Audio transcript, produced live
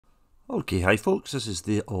Okay, hi folks, this is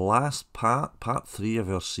the last part 3 of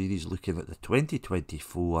our series looking at the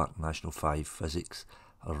 2024 National 5 Physics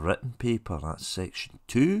written paper. That's section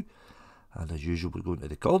 2, and as usual we're going to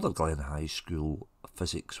the Calderglen High School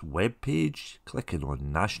Physics webpage, clicking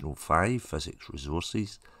on National 5 Physics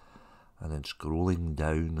Resources, and then scrolling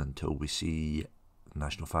down until we see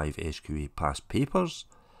National 5 SQA past papers.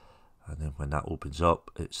 And then when that opens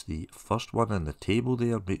up, it's the first one in the table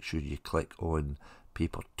there. Make sure you click on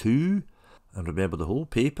paper 2, and remember the whole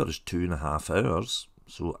paper is 2.5 hours,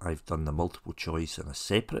 so I've done the multiple choice in a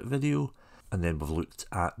separate video, and then we've looked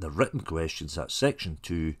at the written questions at section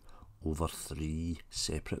 2 over 3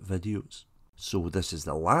 separate videos. So this is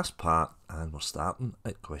the last part, and we're starting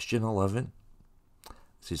at question 11. It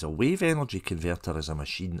says a wave energy converter is a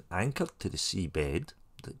machine anchored to the seabed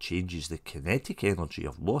that changes the kinetic energy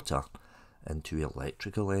of water into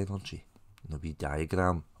electrical energy. And the wee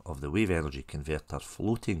diagram of the wave energy converter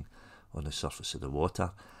floating on the surface of the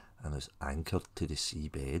water and is anchored to the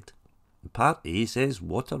seabed. And part A says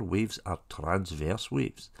water waves are transverse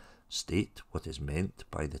waves. State what is meant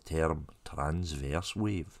by the term transverse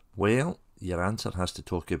wave. Well, your answer has to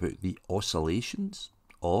talk about the oscillations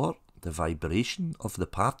or the vibration of the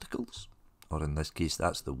particles, or in this case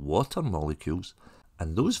that's the water molecules,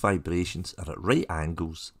 and those vibrations are at right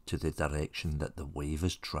angles to the direction that the wave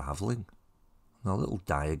is travelling. A little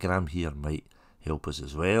diagram here might help us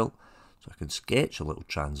as well. So I can sketch a little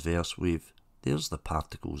transverse wave. There's the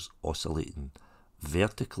particles oscillating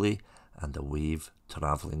vertically and the wave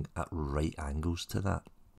travelling at right angles to that.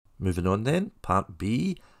 Moving on then, part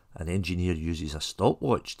B, an engineer uses a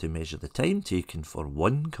stopwatch to measure the time taken for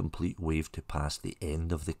one complete wave to pass the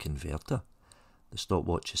end of the converter. The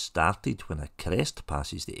stopwatch is started when a crest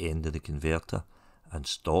passes the end of the converter and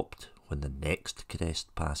stopped when the next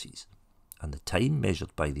crest passes. And the time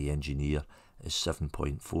measured by the engineer is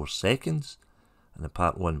 7.4 seconds. And in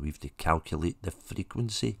part 1 we've to calculate the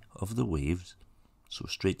frequency of the waves. So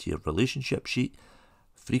straight to your relationship sheet.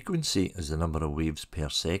 Frequency is the number of waves per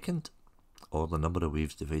second, or the number of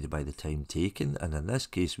waves divided by the time taken. And in this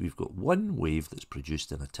case we've got one wave that's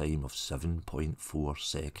produced in a time of 7.4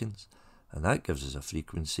 seconds. And that gives us a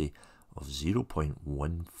frequency of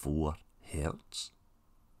 0.14 Hertz.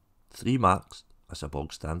 3 marks. That's a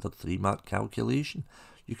bog standard 3-mark calculation.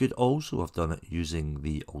 You could also have done it using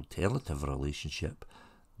the alternative relationship.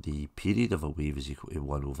 The period of a wave is equal to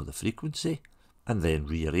 1 over the frequency, and then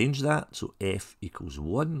rearrange that. So F equals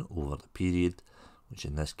 1 over the period, which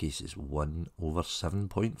in this case is 1 over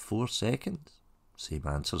 7.4 seconds. Same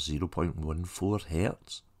answer, 0.14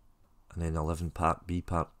 Hertz. And then 11 part B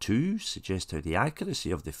part 2 suggests how the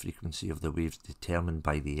accuracy of the frequency of the waves determined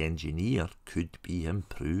by the engineer could be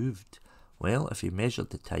improved. Well, if he measured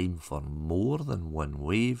the time for more than one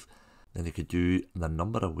wave, then he could do the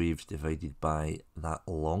number of waves divided by that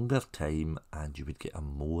longer time, and you would get a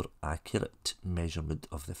more accurate measurement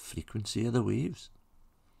of the frequency of the waves.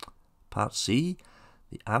 Part C,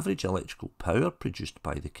 the average electrical power produced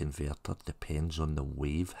by the converter depends on the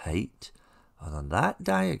wave height. And on that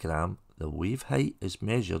diagram, the wave height is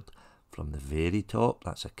measured from the very top,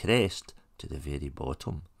 that's a crest, to the very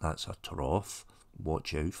bottom, that's a trough.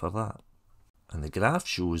 Watch out for that. And the graph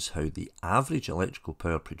shows how the average electrical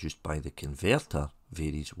power produced by the converter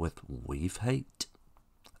varies with wave height.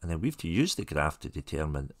 And then we have to use the graph to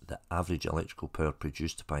determine the average electrical power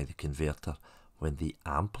produced by the converter when the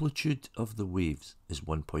amplitude of the waves is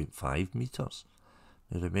 1.5 meters.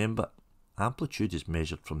 Now remember, amplitude is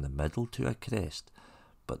measured from the middle to a crest,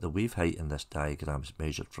 but the wave height in this diagram is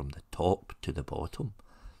measured from the top to the bottom.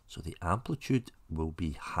 So the amplitude will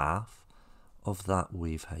be half of that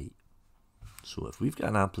wave height. So if we've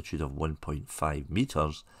got an amplitude of 1.5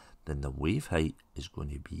 meters, then the wave height is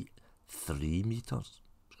going to be 3 meters.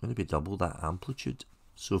 It's going to be double that amplitude.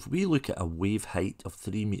 So if we look at a wave height of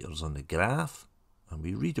 3 meters on the graph, and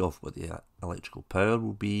we read off what the electrical power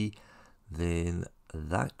will be, then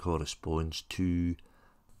that corresponds to,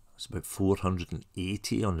 it's about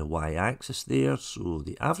 480 on the y-axis there. So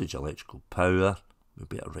the average electrical power, we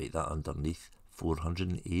better write that underneath,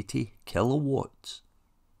 480 kilowatts.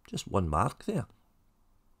 Just 1 mark there.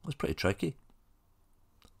 That's pretty tricky.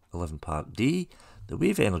 11 part D. The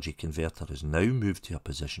wave energy converter is now moved to a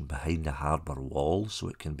position behind the harbour wall so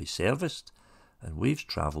it can be serviced, and waves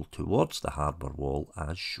travel towards the harbour wall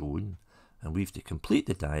as shown. And we have to complete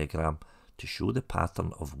the diagram to show the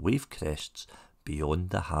pattern of wave crests beyond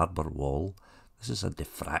the harbour wall. This is a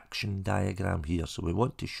diffraction diagram here, so we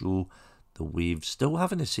want to show the waves still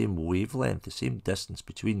having the same wavelength, the same distance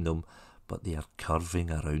between them, but they are curving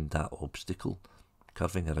around that obstacle,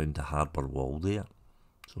 curving around the harbour wall there.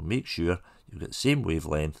 So make sure you've got the same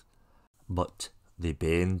wavelength, but they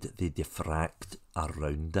bend, they diffract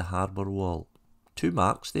around the harbour wall. 2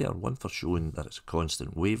 marks there, one for showing that it's a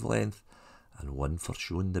constant wavelength and one for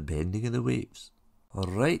showing the bending of the waves.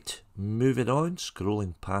 Alright, moving on,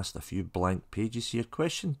 scrolling past a few blank pages here.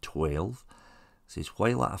 Question 12 says,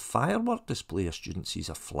 while at a firework display a student sees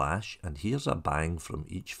a flash and hears a bang from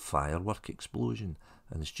each firework explosion,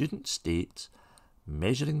 and the student states,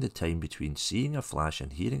 measuring the time between seeing a flash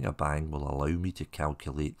and hearing a bang will allow me to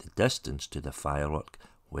calculate the distance to the firework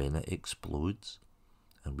when it explodes.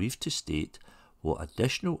 And we've to state what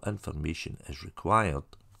additional information is required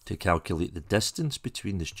to calculate the distance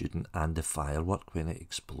between the student and the firework when it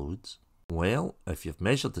explodes. Well, if you've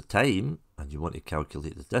measured the time and you want to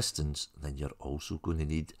calculate the distance, then you're also going to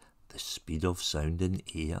need the speed of sound in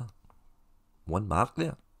air. 1 mark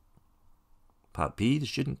there. Part B, the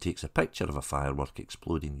student takes a picture of a firework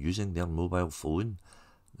exploding using their mobile phone.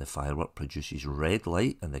 The firework produces red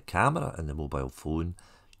light and the camera in the mobile phone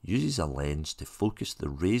uses a lens to focus the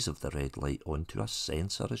rays of the red light onto a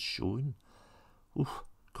sensor as shown.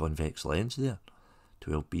 Convex lens there.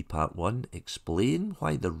 12b part 1, explain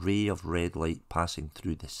why the ray of red light passing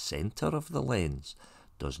through the centre of the lens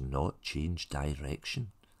does not change direction.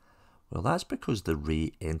 Well, that's because the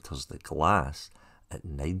ray enters the glass at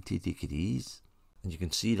 90 degrees. And you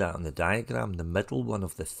can see that on the diagram. The middle one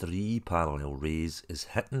of the 3 parallel rays is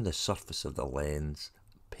hitting the surface of the lens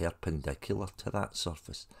perpendicular to that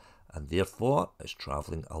surface, and therefore it's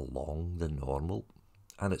travelling along the normal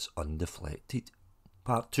and it's undeflected.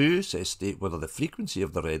 Part 2 says state whether the frequency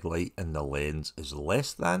of the red light in the lens is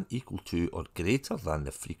less than, equal to or greater than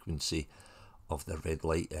the frequency of the red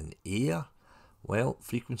light in air. Well,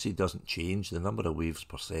 frequency doesn't change, the number of waves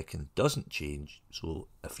per second doesn't change, so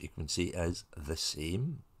the frequency is the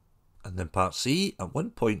same. And then part C, at one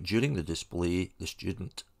point during the display, the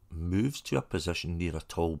student moves to a position near a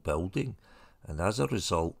tall building, and as a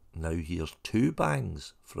result now hears 2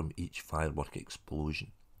 bangs from each firework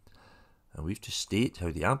explosion. And we've to state how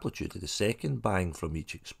the amplitude of the second bang from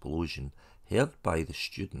each explosion heard by the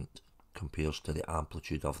student compares to the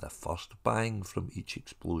amplitude of the first bang from each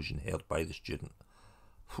explosion heard by the student.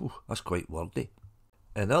 That's quite wordy.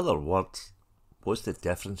 In other words, what's the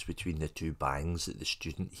difference between the 2 bangs that the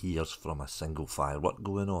student hears from a single firework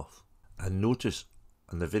going off? And notice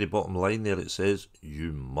on the very bottom line there it says,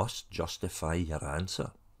 you must justify your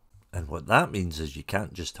answer. And what that means is you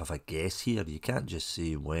can't just have a guess here. You can't just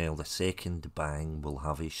say, well, the second bang will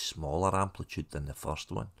have a smaller amplitude than the first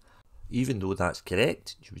one. Even though that's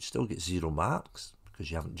correct, you would still get 0 marks because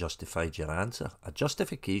you haven't justified your answer. A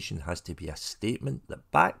justification has to be a statement that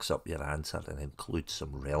backs up your answer and includes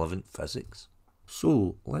some relevant physics.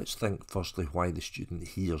 So let's think firstly why the student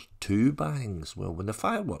hears 2 bangs. Well, when the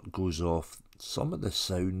firework goes off, some of the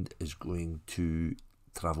sound is going to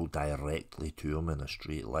travel directly to him in a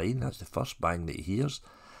straight line. That's the first bang that he hears,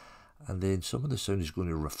 and then some of the sound is going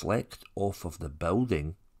to reflect off of the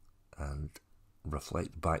building and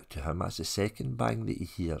reflect back to him. That's the second bang that he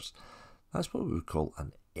hears. That's what we would call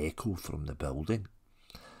an echo from the building,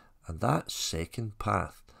 and that second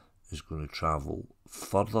path is going to travel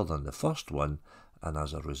further than the first one, and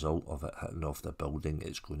as a result of it hitting off the building,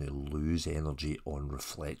 it's going to lose energy on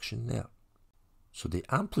reflection there. So the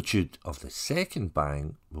amplitude of the second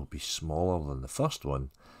bang will be smaller than the first one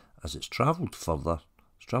as it's travelled further,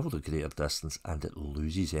 it's travelled a greater distance, and it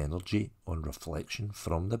loses energy on reflection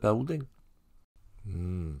from the building.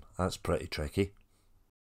 That's pretty tricky.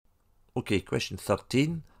 Okay, question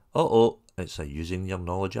 13. It's a using your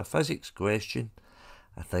knowledge of physics question.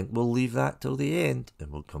 I think we'll leave that till the end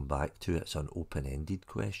and we'll come back to it. It's an open-ended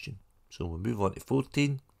question. So we'll move on to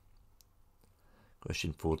 14.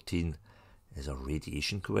 Question 14 is a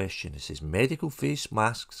radiation question. It says medical face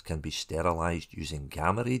masks can be sterilised using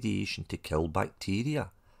gamma radiation to kill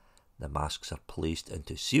bacteria. The masks are placed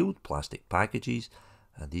into sealed plastic packages,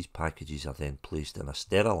 and these packages are then placed in a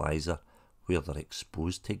steriliser where they're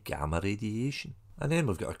exposed to gamma radiation. And then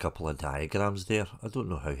we've got a couple of diagrams there. I don't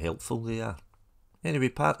know how helpful they are. Anyway,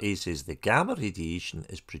 part A says the gamma radiation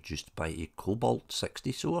is produced by a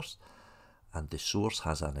cobalt-60 source, and the source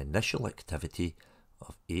has an initial activity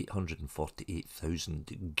of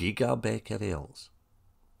 848,000 gigabecquerels.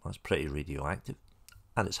 That's pretty radioactive.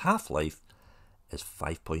 And its half-life is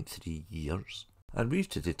 5.3 years. And we've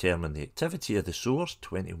to determine the activity of the source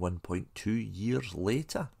 21.2 years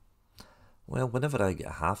later. Well, whenever I get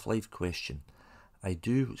a half-life question, I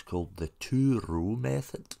do what's called the 2-row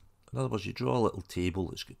method. In other words, you draw a little table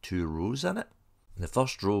that's got 2 rows in it. In the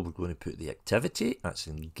first row, we're going to put the activity, that's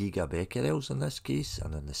in gigabecquerels in this case,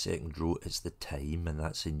 and in the second row, it's the time, and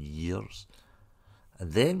that's in years.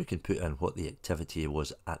 And then we can put in what the activity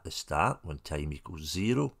was at the start when time equals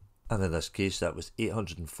 0. And in this case that was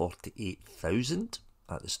 848,000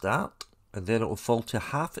 at the start. And then it will fall to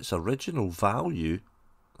half its original value.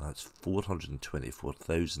 That's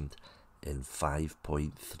 424,000 in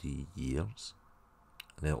 5.3 years.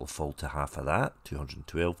 And then it will fall to half of that,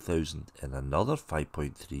 212,000 in another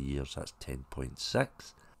 5.3 years, that's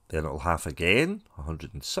 10.6. Then it will half again,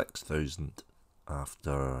 106,000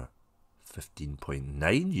 after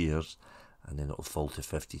 15.9 years, and then it will fall to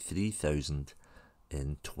 53,000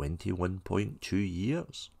 in 21.2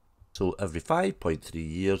 years. So every 5.3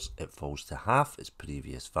 years it falls to half its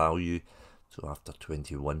previous value. So after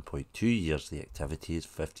 21.2 years the activity is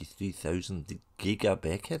 53,000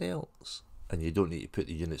 gigabecquerels. And you don't need to put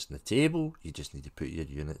the units in the table, you just need to put your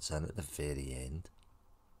units in at the very end.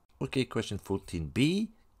 Okay, question 14b.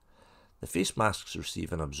 The face masks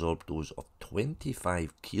receive an absorbed dose of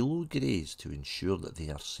 25 kilograys to ensure that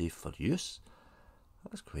they are safe for use.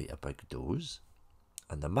 That's quite a big dose.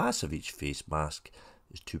 And the mass of each face mask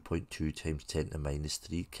is 2.2 times 10 to the minus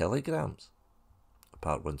 3 kilograms.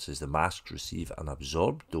 Part 1 says the masks receive an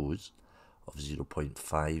absorbed dose of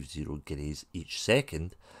 0.50 grays each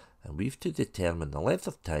second, and we've to determine the length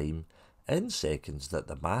of time in seconds that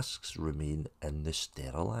the masks remain in the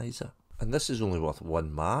steriliser. And this is only worth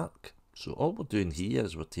 1 mark, so all we're doing here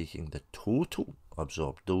is we're taking the total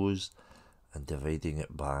absorbed dose and dividing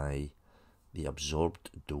it by the absorbed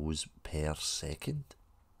dose per second.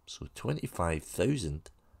 So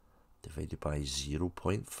 25,000 divided by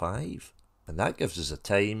 0.5. And that gives us a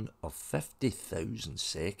time of 50,000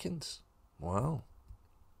 seconds. Wow,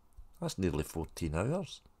 that's nearly 14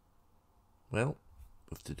 hours. Well,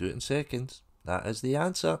 we have to do it in seconds. That is the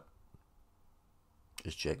answer.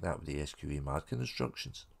 Just check that with the SQA marking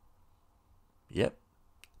instructions. Yep,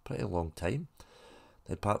 pretty long time.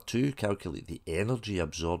 Then part 2, calculate the energy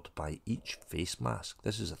absorbed by each face mask.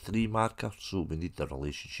 This is a 3 marker, so we need the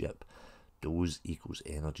relationship dose equals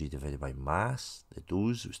energy divided by mass. The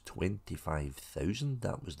dose was 25,000,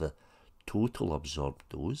 that was the total absorbed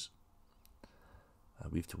dose.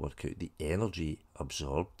 We have to work out the energy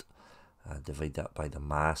absorbed. Divide that by the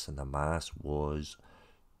mass, and the mass was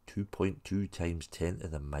 2.2 times 10 to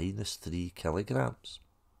the minus 3 kilograms.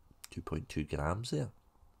 2.2 grams there.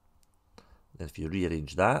 Then if you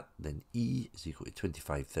rearrange that, then E is equal to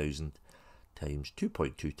 25,000 times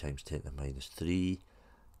 2.2 times 10 to the minus 3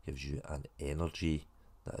 gives you an energy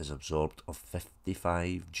that is absorbed of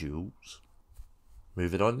 55 joules.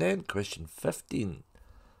 Moving on then, question 15. It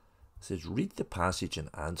says, read the passage and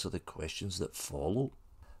answer the questions that follow.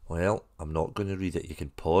 Well, I'm not going to read it. You can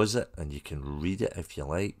pause it and you can read it if you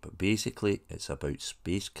like, but basically it's about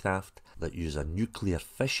spacecraft that use a nuclear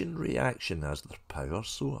fission reaction as their power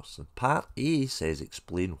source. And part A says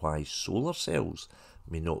explain why solar cells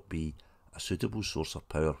may not be a suitable source of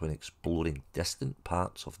power when exploring distant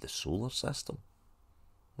parts of the solar system.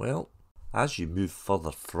 Well, as you move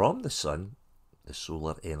further from the sun, the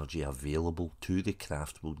solar energy available to the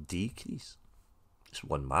craft will decrease. Just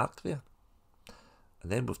 1 mark there.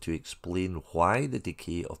 And then we have to explain why the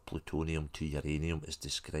decay of plutonium to uranium is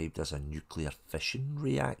described as a nuclear fission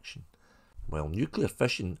reaction. Well, nuclear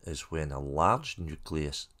fission is when a large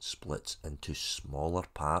nucleus splits into smaller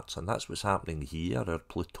parts, and that's what's happening here. Our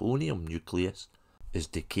plutonium nucleus is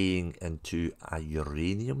decaying into a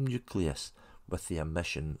uranium nucleus with the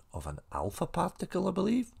emission of an alpha particle, I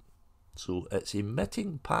believe. So it's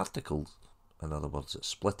emitting particles, in other words, it's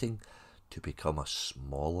splitting to become a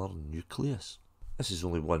smaller nucleus. This is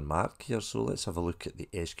only 1 mark here, so let's have a look at the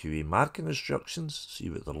SQA marking instructions, see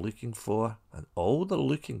what they're looking for. And all they're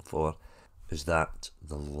looking for is that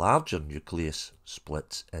the larger nucleus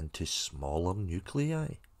splits into smaller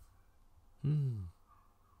nuclei.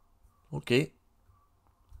 Okay.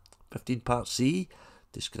 15 part C,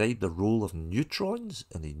 describe the role of neutrons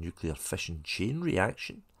in a nuclear fission chain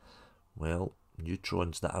reaction. Well,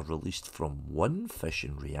 neutrons that are released from one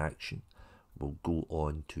fission reaction will go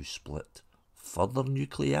on to split further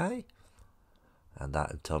nuclei, and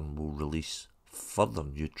that in turn will release further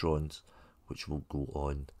neutrons which will go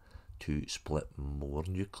on to split more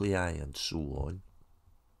nuclei, and so on.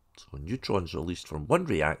 So neutrons released from one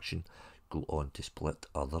reaction go on to split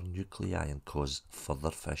other nuclei and cause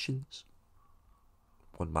further fissions.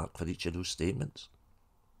 1 mark for each of those statements.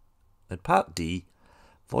 In part D,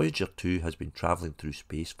 Voyager 2 has been travelling through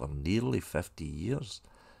space for nearly 50 years,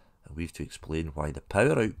 and we have to explain why the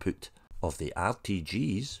power output of the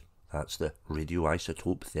RTGs, that's the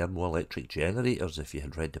radioisotope thermoelectric generators if you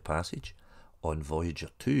had read the passage, on Voyager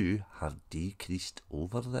 2 have decreased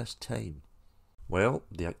over this time. Well,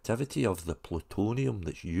 the activity of the plutonium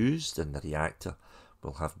that's used in the reactor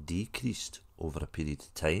will have decreased over a period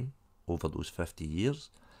of time, over those 50 years.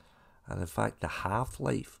 And in fact, the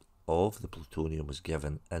half-life of the plutonium was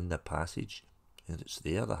given in the passage, and it's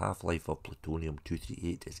there. The half-life of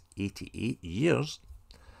plutonium-238 is 88 years,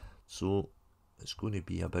 so it's going to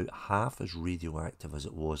be about half as radioactive as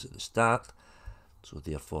it was at the start, so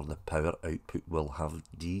therefore the power output will have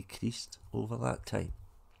decreased over that time.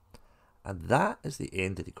 And that is the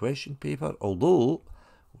end of the question paper, although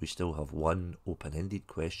we still have one open-ended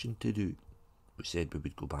question to do. We said we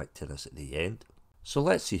would go back to this at the end. So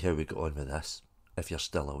let's see how we got on with this, if you're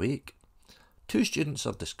still awake. Two students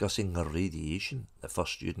are discussing radiation. The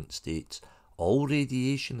first student states, all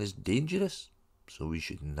radiation is dangerous, so we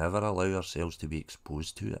should never allow ourselves to be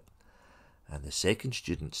exposed to it. And the second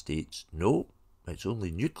student states, no, it's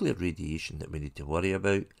only nuclear radiation that we need to worry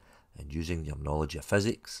about, and using your knowledge of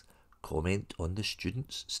physics, comment on the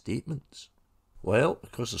students' statements. Well,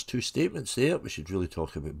 because there's two statements there, we should really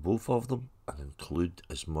talk about both of them and include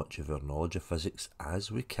as much of our knowledge of physics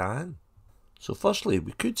as we can. So firstly,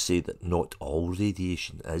 we could say that not all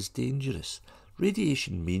radiation is dangerous.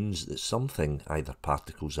 Radiation means that something, either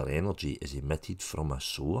particles or energy, is emitted from a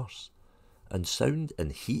source. And sound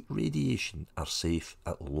and heat radiation are safe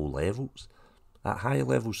at low levels. At high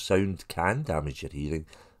levels, sound can damage your hearing,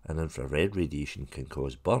 and infrared radiation can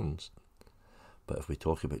cause burns. But if we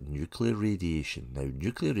talk about nuclear radiation, now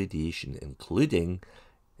nuclear radiation including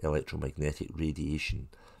electromagnetic radiation,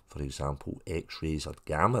 for example X-rays or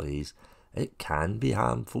gamma rays, it can be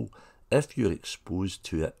harmful if you're exposed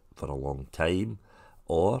to it for a long time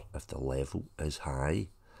or if the level is high.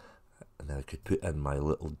 And I could put in my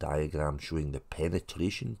little diagram showing the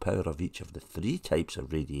penetration power of each of the three types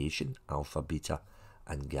of radiation, alpha, beta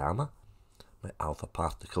and gamma. My alpha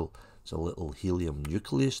particle is a little helium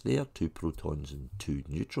nucleus there, 2 protons and 2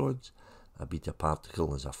 neutrons. A beta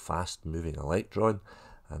particle is a fast moving electron,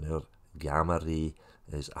 and our gamma ray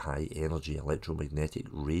is a high energy electromagnetic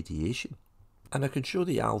radiation. And I can show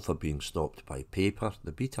the alpha being stopped by paper,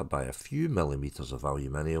 the beta by a few millimetres of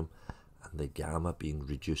aluminium, and the gamma being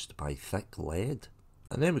reduced by thick lead.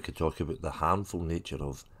 And then we could talk about the harmful nature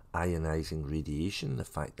of ionising radiation, the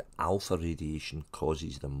fact that alpha radiation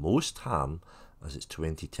causes the most harm as it's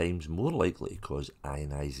 20 times more likely to cause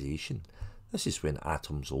ionisation. This is when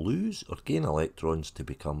atoms lose or gain electrons to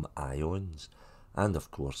become ions. And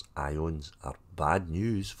of course, ions are bad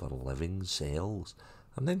news for living cells.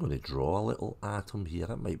 I'm then going to draw a little atom here.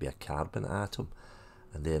 It might be a carbon atom.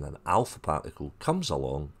 And then an alpha particle comes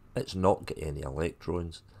along. It's not got any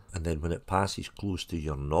electrons. And then when it passes close to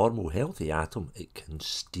your normal healthy atom, it can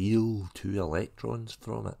steal 2 electrons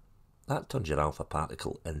from it. That turns your alpha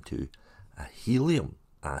particle into a helium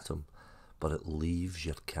atom, but it leaves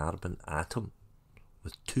your carbon atom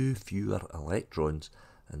with 2 fewer electrons,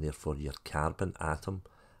 and therefore your carbon atom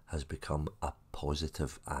has become a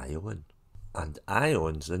positive ion. And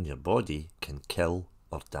ions in your body can kill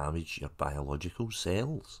or damage your biological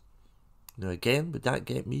cells. Now again, would that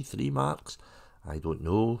get me 3 marks? I don't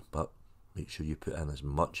know, but make sure you put in as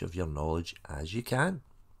much of your knowledge as you can.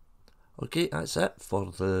 Okay, that's it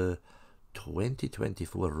for the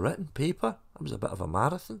 2024 written paper. That was a bit of a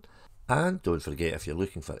marathon. And don't forget, if you're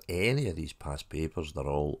looking for any of these past papers, they're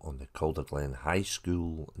all on the Calderglen High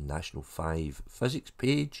School National 5 Physics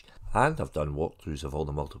page. And I've done walkthroughs of all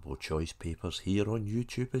the multiple choice papers here on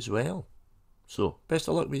YouTube as well. So, best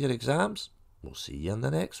of luck with your exams. We'll see you in the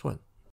next one.